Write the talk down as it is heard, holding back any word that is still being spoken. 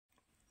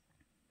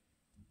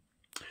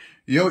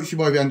Yo, it's your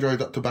boy the Android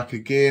Doctor back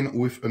again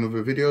with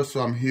another video.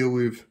 So I'm here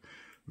with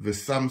the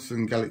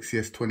Samsung Galaxy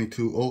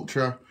S22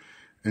 Ultra,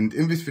 and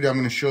in this video I'm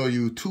going to show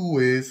you two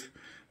ways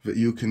that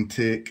you can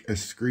take a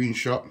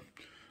screenshot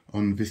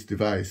on this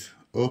device.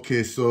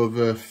 Okay, so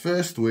the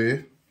first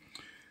way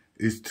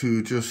is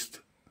to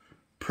just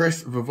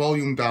press the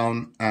volume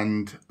down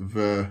and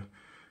the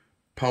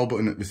power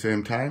button at the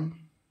same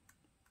time,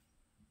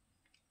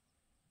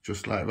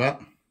 just like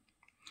that,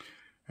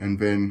 and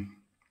then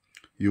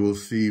you will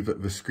see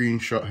that the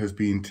screenshot has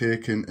been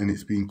taken and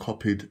it's been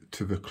copied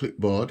to the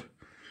clipboard.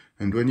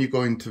 And when you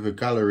go into the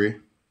gallery,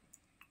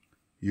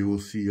 you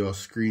will see your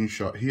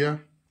screenshot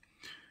here.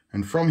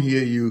 And from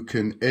here you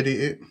can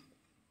edit it.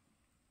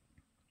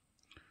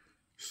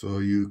 So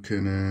you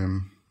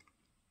can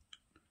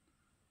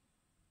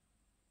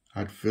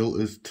add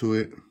filters to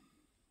it,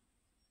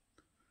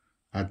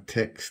 add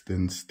text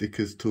and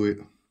stickers to it,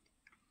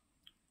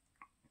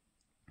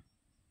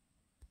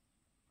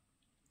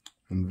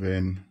 and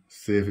then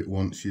save it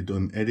once you're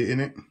done editing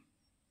it.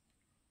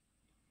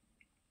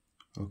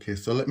 Okay,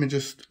 so let me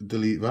just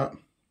delete that.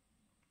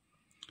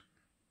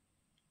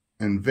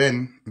 And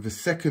then the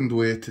second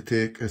way to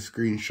take a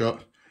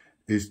screenshot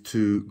is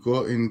to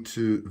go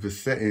into the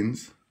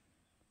settings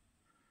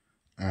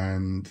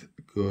and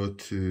go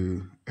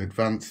to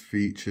advanced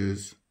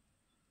features,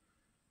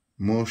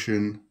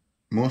 motions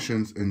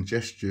and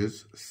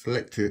gestures,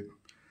 select it,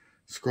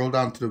 scroll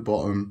down to the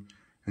bottom,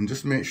 and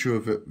just make sure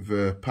that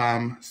the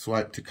palm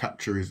swipe to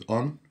capture is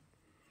on.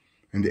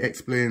 And it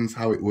explains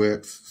how it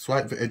works.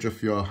 Swipe the edge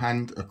of your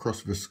hand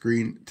across the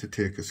screen to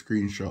take a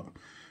screenshot.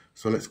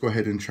 So let's go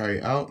ahead and try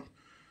it out.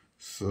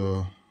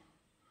 So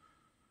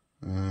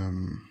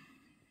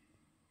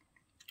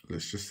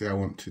let's just say I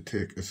want to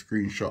take a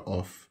screenshot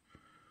of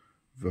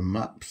the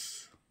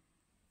maps.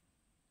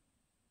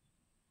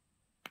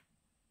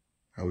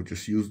 I would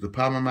just use the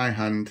palm of my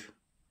hand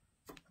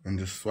and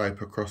just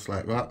swipe across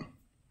like that.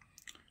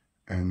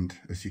 And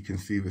as you can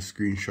see, the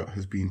screenshot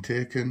has been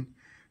taken.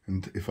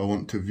 And if I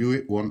want to view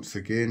it once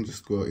again,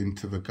 just go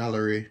into the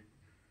gallery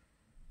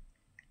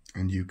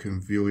and you can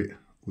view it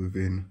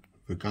within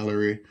the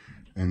gallery,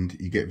 and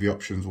you get the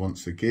options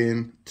once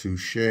again to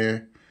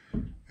share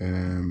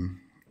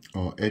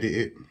or edit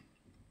it,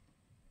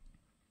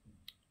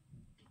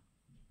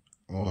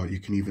 or you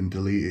can even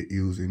delete it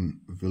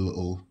using the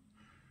little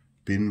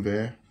bin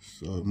there.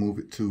 So move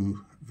it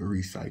to the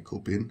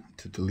recycle bin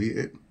to delete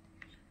it.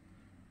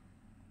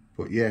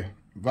 But yeah,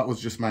 that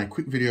was just my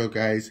quick video,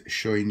 guys,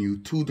 showing you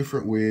two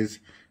different ways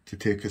to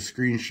take a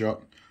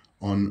screenshot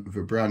on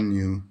the brand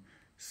new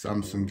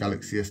Samsung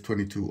Galaxy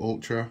S22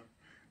 Ultra.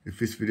 If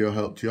this video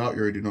helped you out,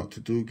 you already know what to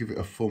do. Give it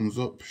a thumbs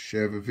up,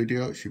 share the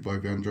video. It's your boy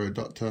the Android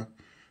Doctor,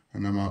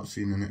 and I'm out.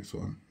 See you in the next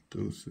one.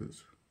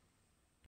 Deuces.